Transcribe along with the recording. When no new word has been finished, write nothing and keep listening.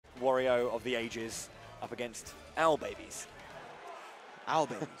scenario of the ages up against Albabies.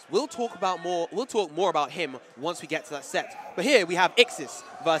 Albion. We'll talk more about him once we get to that set. But here we have Ixis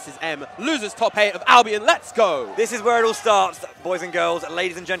versus M. Losers top 8 of Albion. Let's go. This is where it all starts, boys and girls,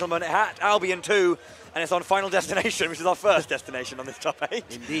 ladies and gentlemen, at Albion 2, and it's on Final Destination, which is our first destination on this top 8.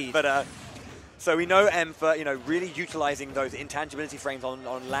 Indeed. But so we know M for really utilizing those intangibility frames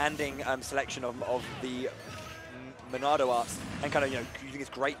on landing selection of the Monado arts and kind of using his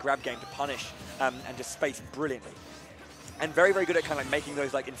great grab game to punish and just space brilliantly. And very, very good at kind of making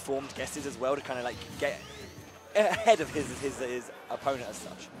those informed guesses as well to kind of get ahead of his opponent as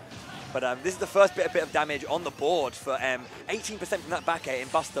such. But this is the first bit of damage on the board for M. 18% from that back air in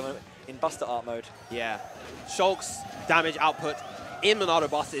Buster art mode. Yeah. Shulk's damage output in Monado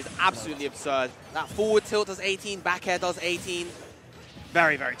Buster is absolutely absurd. That forward tilt does 18, back air does 18.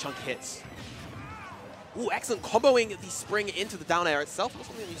 Very, very chunky hits. Ooh, excellent comboing the spring into the down air itself. Not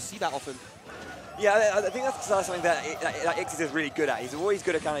something you see that often. Yeah, I think that's something that Ixis is really good at. He's always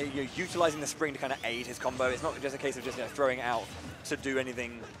good at kind of utilizing the spring to kind of aid his combo. It's not just a case of just throwing it out to do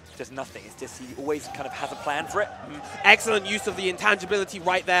anything, just nothing. It's just he always kind of has a plan for it. Excellent use of the intangibility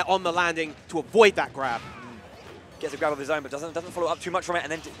right there on the landing to avoid that grab. Gets a grab of his own, but doesn't follow up too much from it,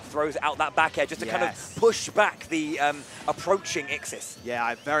 and then throws out that back air just to kind of push back the approaching Ixis. Yeah,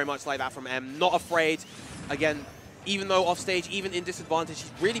 I very much like that from M. Not afraid. Again, even though off stage, even in disadvantage,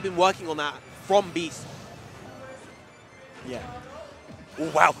 he's really been working on that from Beast. Yeah. Oh,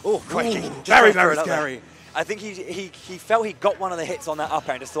 wow. Oh, crikey. Very, very scary. I think he felt he got one of the hits on that up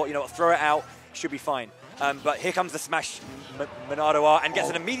air and just thought, you know what, throw it out, should be fine. But here comes the smash Monado R and gets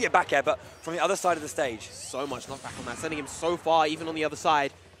an immediate back air, but from the other side of the stage. So much knockback on that, sending him so far, even on the other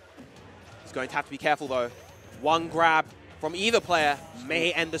side. He's going to have to be careful, though. One grab from either player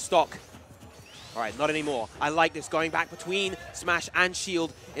may end the stock. All right, not anymore. I like this, going back between Smash and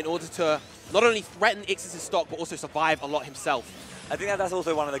Shield in order to not only threaten Ixis' stock, but also survive a lot himself. I think that's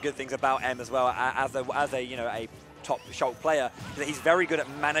also one of the good things about M as well, as a top Shulk player, is that he's very good at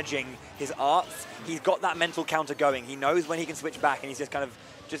managing his arts. He's got that mental counter going. He knows when he can switch back, and he's just kind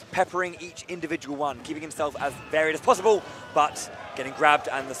of peppering each individual one, keeping himself as varied as possible, but getting grabbed,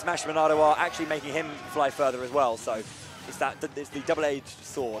 and the Smash Monado are actually making him fly further as well. So it's the double-edged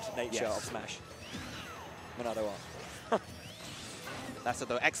sword nature of Smash. Monado are. That's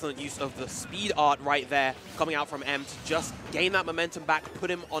the excellent use of the speed art right there, coming out from M to just gain that momentum back, put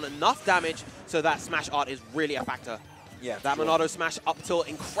him on enough damage so that smash art is really a factor. Yeah, that Monado smash up tilt,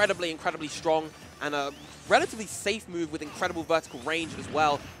 incredibly, incredibly strong, and a relatively safe move with incredible vertical range as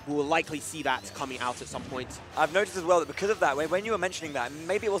well. We will likely see that coming out at some point. I've noticed as well that because of that, when you were mentioning that,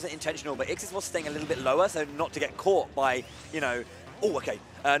 maybe it wasn't intentional, but Ixis was staying a little bit lower, so not to get caught by, not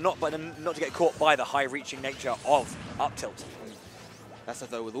to get caught by the high-reaching nature of up tilt. That's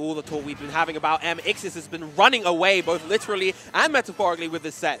though, with all the talk we've been having about M, Ixis has been running away both literally and metaphorically with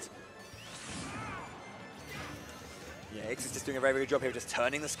this set. Yeah, Ixis just doing a very, very good job here, just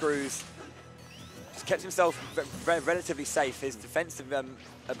turning the screws. Just kept himself relatively safe. His defensive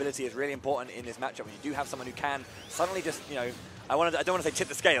ability is really important in this matchup. When you do have someone who can suddenly just, I don't want to say tip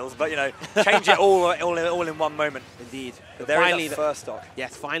the scales, but change it all in one moment. Indeed. But there finally, is that first stock.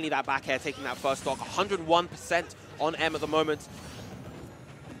 Yes, finally that back air taking that first stock. 101% on M at the moment.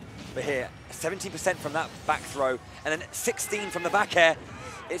 But here, 17% from that back throw, and then 16 from the back air.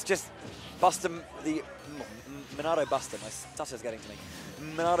 It's just Buster, the Monado Buster, my stutter's getting to me.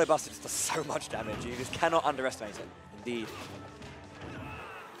 Monado Buster just does so much damage. You just cannot underestimate it. Indeed.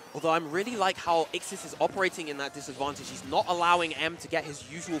 Although I'm really like how Ixis is operating in that disadvantage. He's not allowing M to get his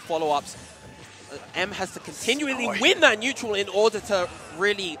usual follow-ups. M has to continually win that neutral in order to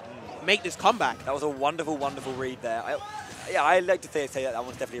really make this comeback. That was a wonderful, wonderful read there. Yeah, I like to say that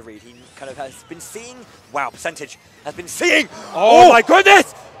one's definitely a read. He kind of has been seeing, wow, percentage, has been seeing. Oh my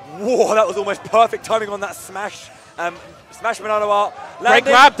goodness! Whoa, that was almost perfect timing on that smash. Smash Monado art. Great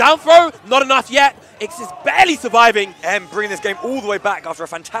grab, down throw, not enough yet. Ixis barely surviving. And bringing this game all the way back after a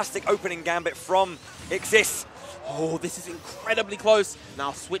fantastic opening gambit from Ixis. Oh, this is incredibly close.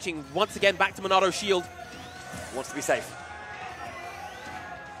 Now switching once again back to Monado Shield. Wants to be safe.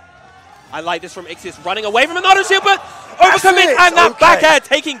 I like this from Ixis, running away from Monado Shield, but overcommit, and that back air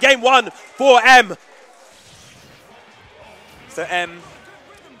taking game 1 for M. So M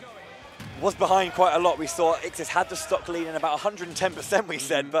was behind quite a lot. We saw Ixis had the stock lead in about 110%, we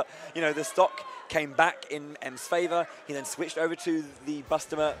said, but the stock came back in M's favor. He then switched over to the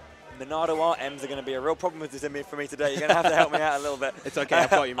Buster Monado art. M's are going to be a real problem with this for me today. You're going to have to help me out a little bit. It's okay, I've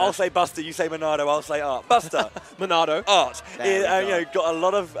got you, man. I'll say Buster, you say Monado, I'll say art. Buster. Monado. Art. Got a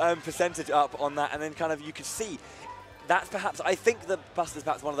lot of percentage up on that, and then kind of you could see that's perhaps, I think the Buster's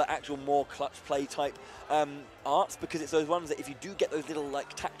perhaps one of the actual more clutch play type arts, because it's those ones that if you do get those little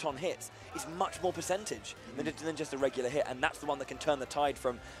like tacked on hits, it's much more percentage than just a regular hit, and that's the one that can turn the tide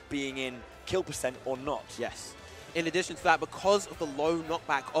from being in kill percent or not. Yes. In addition to that, because of the low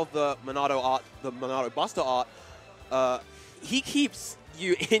knockback of the Monado art, the Monado Buster art, he keeps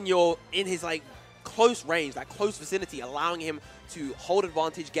you in his like close range, that close vicinity, allowing him to hold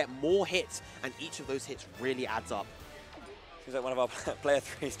advantage, get more hits, and each of those hits really adds up. Seems like one of our player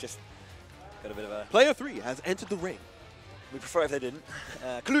threes just got a bit of a... Player 3 has entered the ring. We prefer if they didn't.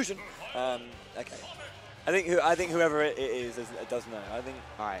 Collusion. Okay. I think whoever it is does know. I think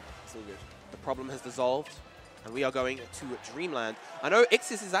All right. it's all good. The problem has dissolved, and we are going to Dreamland. I know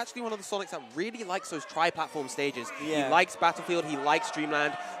Ixis is actually one of the Sonics that really likes those tri-platform stages. Yeah. He likes Battlefield, he likes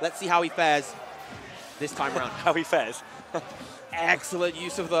Dreamland. Let's see how he fares this time around. How he fares. Excellent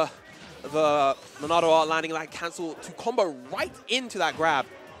use of the Monado art landing that cancel to combo right into that grab.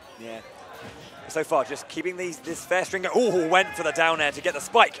 Yeah. So far, just keeping this fair string. Oh, went for the down air to get the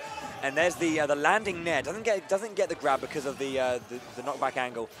spike, and there's the landing nair. Doesn't get the grab because of the knockback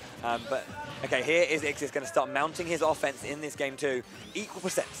angle. But okay, here is Ixis going to start mounting his offense in this game too. Equal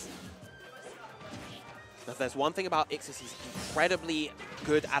percents. If there's one thing about Ixis, he's incredibly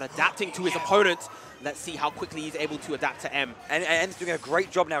good at adapting to his opponents. Let's see how quickly he's able to adapt to M. And he's doing a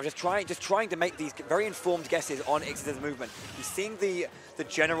great job now, just trying to make these very informed guesses on Ixis' movement. He's seeing the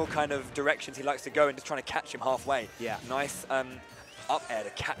general kind of directions he likes to go and just trying to catch him halfway. Yeah. Nice up air to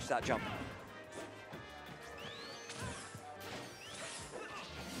catch that jump.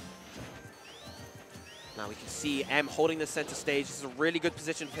 Now we can see M holding the center stage. This is a really good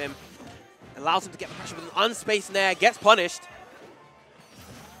position for him. Allows him to get pressure with an unspaced nair, gets punished.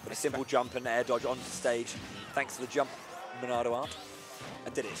 But a simple jump and air dodge onto stage, thanks to the jump Monado art. I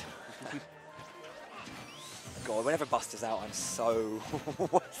did it. God, whenever Buster's out, I'm so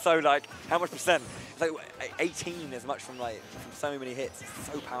like, how much percent? It's like 18 as much from so many hits.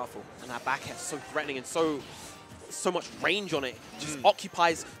 It's so powerful. And that back air is so threatening and so much range on it. Just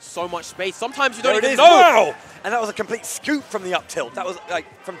occupies so much space. Sometimes you don't even know. Wow! And that was a complete scoop from the up tilt. That was like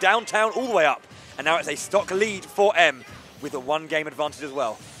from downtown all the way up. And now it's a stock lead for M with a 1-game advantage as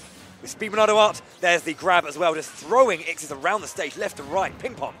well. With Speed Monado art, there's the grab as well, just throwing Ixis around the stage, left and right,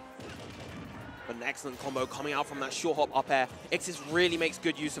 ping pong. But an excellent combo coming out from that short hop up air. Ixis really makes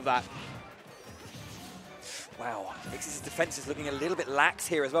good use of that. Wow, Ixis' defense is looking a little bit lax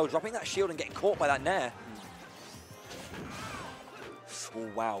here as well, dropping that shield and getting caught by that nair. Oh,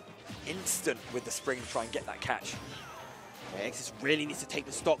 wow. Instant with the spring to try and get that catch. Yeah, Ixis really needs to take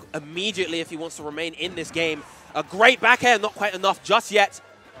the stock immediately if he wants to remain in this game. A great back air, not quite enough just yet.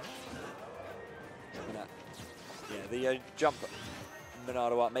 Yeah, the jump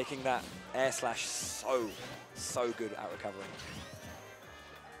Monado art, making that air slash so good at recovering.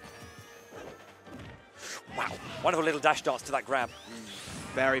 Wow, wonderful little dash dance to that grab.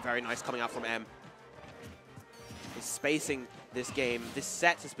 Very, very nice coming out from M. His spacing this game, this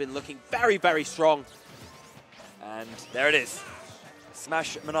set has been looking very, very strong. And there it is.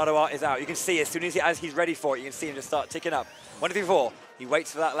 Smash Monado art is out. You can see as soon as he's ready for it, you can see him just start ticking up. 1, 2, 3, 4. He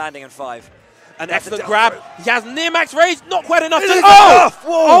waits for that landing in 5. An excellent grab. He has near max range, not quite enough.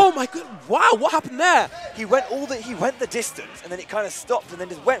 Oh my god! Wow, what happened there? He went the distance, and then it kind of stopped, and then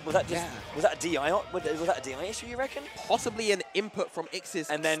just went. Was that a DI? Was that a DI issue? You reckon? Possibly an input from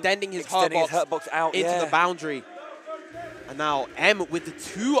Ixis, and then extending his hurt box out into the boundary. And now M with the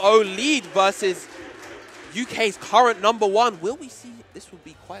 2-0 lead versus UK's current #1. Will we see? This would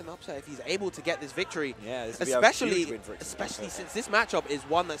be quite an upset if he's able to get this victory. Yeah, this would especially be a huge win for Ixis. especially since this matchup is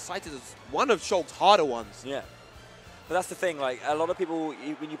one that's cited as one of Shulk's harder ones. Yeah. But that's the thing, like, a lot of people,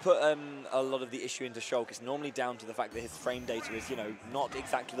 when you put a lot of the issue into Shulk, it's normally down to the fact that his frame data is, you know, not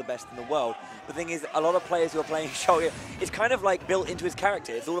exactly the best in the world. The thing is, a lot of players who are playing Shulk, it's kind of like built into his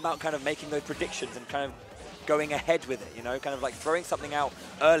character. It's all about kind of making those predictions and kind of going ahead with it, you know, kind of like throwing something out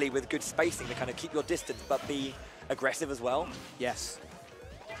early with good spacing to kind of keep your distance, but be aggressive as well. Yes.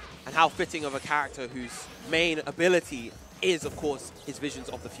 And how fitting of a character whose main ability is, of course, his visions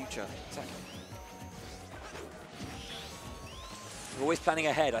of the future. Exactly. We're always planning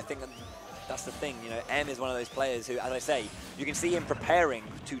ahead. I think that's the thing. You know, M is one of those players who, as I say, you can see him preparing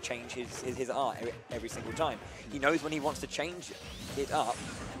to change his art every single time. He knows when he wants to change it up,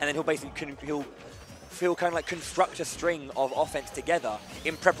 and then he'll basically he'll kind of like construct a string of offense together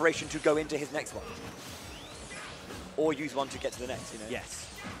in preparation to go into his next one, or use one to get to the next. You know. Yes.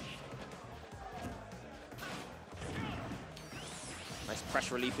 Nice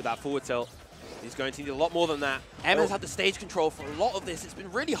pressure relief with that forward tilt. He's going to need a lot more than that. M has had the stage control for a lot of this. It's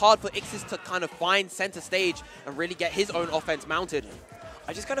been really hard for Ixis to kind of find center stage and really get his own offense mounted.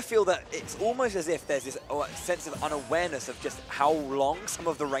 I just kind of feel that it's almost as if there's this sense of unawareness of just how long some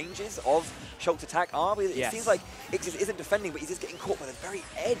of the ranges of Shulk's attack are. It seems like Ixis isn't defending, but he's just getting caught by the very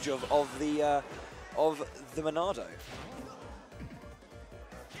edge of the Monado.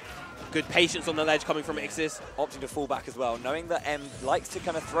 Good patience on the ledge coming from Ixis. Opting to fall back as well, knowing that M likes to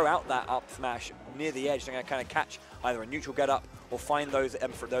kind of throw out that up smash near the edge, so going to kind of catch either a neutral get up or find those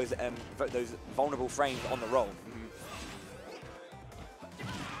vulnerable frames on the roll.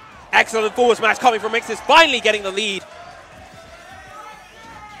 Excellent forward smash coming from Ixis, finally getting the lead.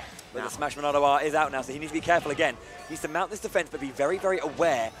 But the Smash Monado R is out now, so he needs to be careful again. He needs to mount this defense, but be very, very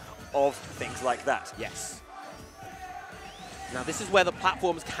aware of things like that. Yes. Now this is where the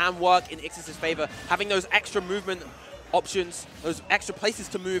platforms can work in Ixis' favor, having those extra movement options, those extra places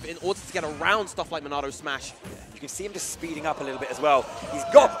to move in order to get around stuff like Monado Smash. Yeah. You can see him just speeding up a little bit as well. He's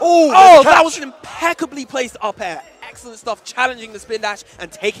got... Oh, that was an impeccably placed up air. Excellent stuff, challenging the spin dash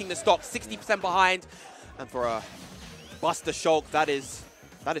and taking the stock 60% behind. And for a Buster Shulk, that is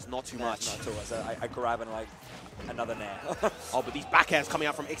not too much. Not at all. So I grab and like another nair. Oh, but these back airs coming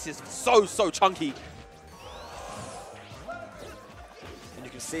out from Ixis, so chunky. And you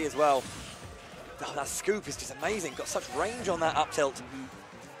can see as well, oh, that scoop is just amazing. Got such range on that up tilt.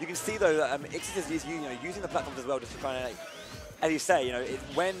 You can see though that Ixis is using the platforms as well, just to try and, as you say,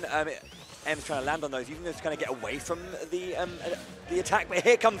 when M's trying to land on those, using those to kind of get away from the attack. But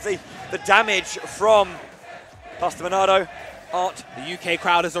here comes the damage from Buster Monado. Art. The UK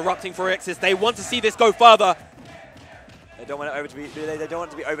crowd is erupting for Ixis. They want to see this go further. They don't want it to be. They don't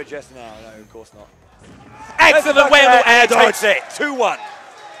want it to be over just now. No, of course not. Excellent whale air dodge. Takes it. 2-1.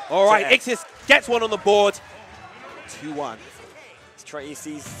 All right, Ixis gets one on the board. 2-1.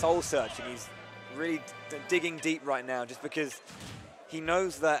 He's soul searching. He's really digging deep right now, just because he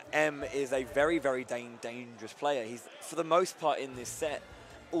knows that M is a very, very dangerous player. He's, for the most part in this set,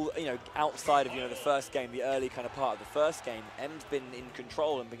 outside of the first game, the early kind of part of the first game, M's been in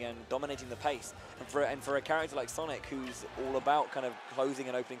control and began dominating the pace. And for a character like Sonic, who's all about kind of closing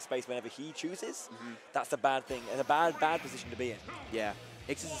and opening space whenever he chooses, that's a bad thing. It's a bad position to be in. Yeah,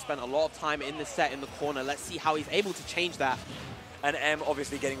 Ixis has spent a lot of time in the set in the corner. Let's see how he's able to change that. And M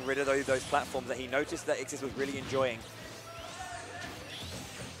obviously getting rid of those platforms that he noticed that Ixis was really enjoying.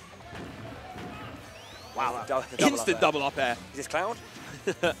 Wow, the instant double up air. Is this Cloud?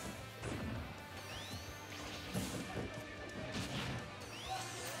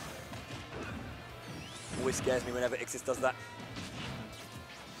 Always scares me whenever Ixis does that.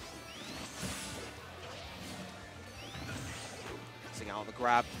 Missing out on the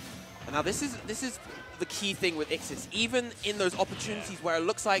grab. And now this is the key thing with Ixis. Even in those opportunities where it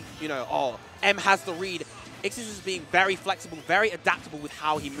looks like, M has the read, Ixis is being very flexible, very adaptable with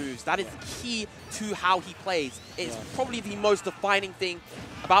how he moves. That is key to how he plays. It's probably the most defining thing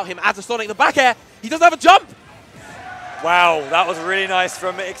about him as a Sonic. The back air, he doesn't have a jump. Wow, that was really nice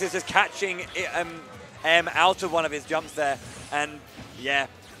from Ixis, just catching M out of one of his jumps there. And yeah,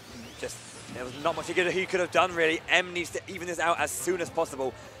 just there was not much he could have done really. M needs to even this out as soon as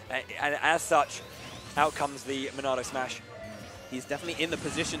possible. And as such, out comes the Monado Smash. He's definitely in the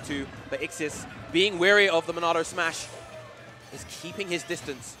position to, but Ixis, being wary of the Monado Smash, is keeping his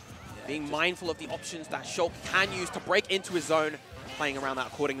distance, being mindful of the options that Shulk can use to break into his zone, playing around that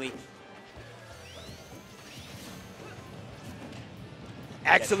accordingly.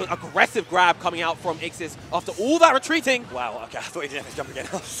 Excellent aggressive grab coming out from Ixis after all that retreating. Wow, okay, I thought he didn't have his jump again.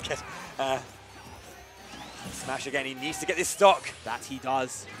 I was scared. Smash again, he needs to get this stock. That he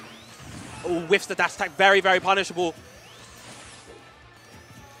does. Oh, whiffs the dash attack, very, very punishable.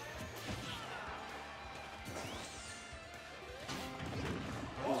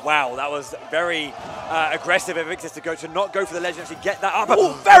 Wow, that was very aggressive of Ixis to not go for the ledge and actually get that up.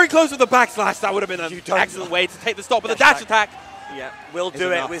 Oh, very close with the backslash. That would have been an excellent way to take the stop. But the dash attack. Yeah, will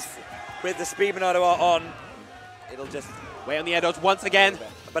do it with the speed Monado on. It'll just way on the air dodge once again.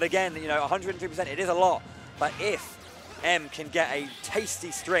 But again, 103%, it is a lot. But if M can get a tasty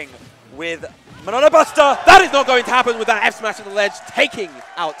string with Monado Buster, that is not going to happen with that F smash on the ledge, taking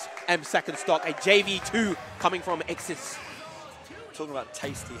out M's second stock. A JV2 coming from Ixis. Talking about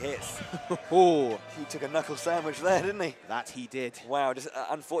tasty hits. Oh, he took a knuckle sandwich there, didn't he? That he did. Wow, just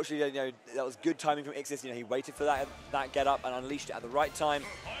unfortunately, that was good timing from Ixis. He waited for that get up and unleashed it at the right time.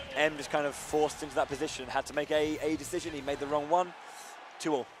 M just kind of forced into that position, had to make a decision. He made the wrong one.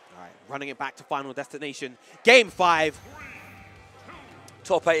 2-all. All right, running it back to Final Destination. Game 5.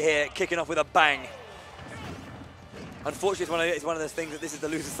 Top 8 here, kicking off with a bang. unfortunately, it's one of those things that this is the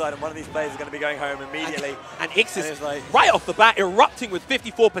loser side, and one of these players is going to be going home immediately. And Ixis, like, right off the bat, erupting with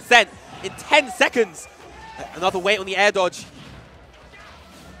 54% in 10 seconds. Another weight on the air dodge.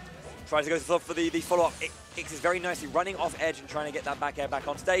 Tries to go for the follow-up. Ixis very nicely running off edge and trying to get that back air back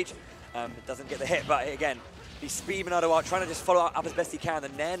on stage. Doesn't get the hit, but again, the speed Monado are trying to just follow up as best he can. The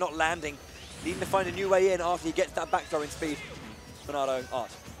Nair not landing, needing to find a new way in after he gets that back throw in speed. Monado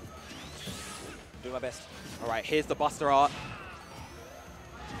art. Doing my best. All right, here's the Buster art.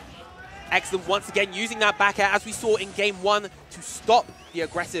 Excellent once again using that back air as we saw in game 1 to stop the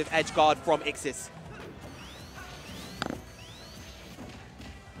aggressive edge guard from Ixis.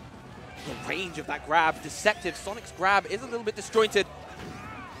 The range of that grab, deceptive. Sonic's grab is a little bit disjointed.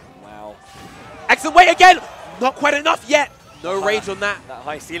 Wow. Excellent weight again. Not quite enough yet. No range on that. That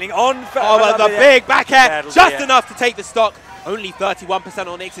high ceiling on. Oh, but the big back air. Just enough to take the stock. Only 31%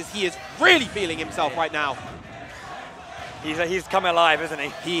 on Ixis. He is really feeling himself right now. He's come alive, isn't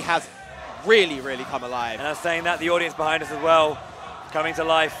he? He has really, really come alive. And I was saying that, the audience behind us as well, coming to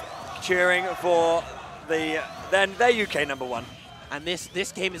life, cheering for their UK #1. And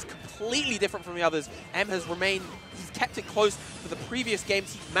this game is completely different from the others. M has remained, he's kept it close for the previous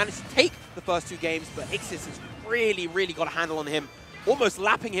games. He's managed to take the first 2 games, but Ixis has really, really got a handle on him, almost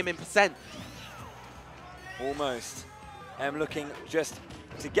lapping him in percent. Almost. M looking just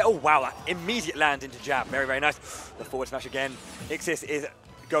to get, oh wow, that immediate land into jab. Very, very nice. The forward smash again. Ixis is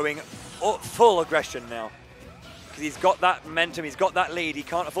going full aggression now. Because he's got that momentum, he's got that lead, he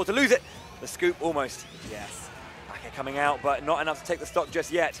can't afford to lose it. The scoop almost. Yes. Coming out, but not enough to take the stock just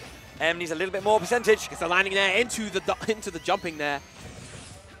yet. M needs a little bit more percentage. It's a landing there into the jumping there.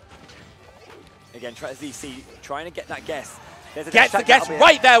 Again, try ZC trying to get that guess. Gets the guess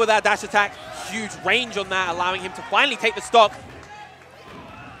right there with that dash attack. Huge range on that, allowing him to finally take the stock.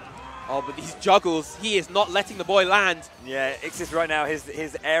 Oh, but these juggles, he is not letting the boy land. Yeah, Ixis right now,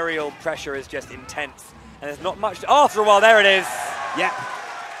 his aerial pressure is just intense. And there's not much, after a while, there it is. Yeah,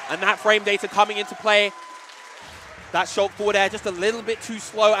 and that frame data coming into play. That Shulk forward air just a little bit too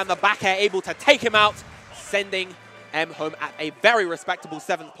slow, and the back air able to take him out, sending M home at a very respectable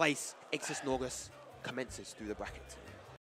 7th place. Ixis Norgus commences through the bracket.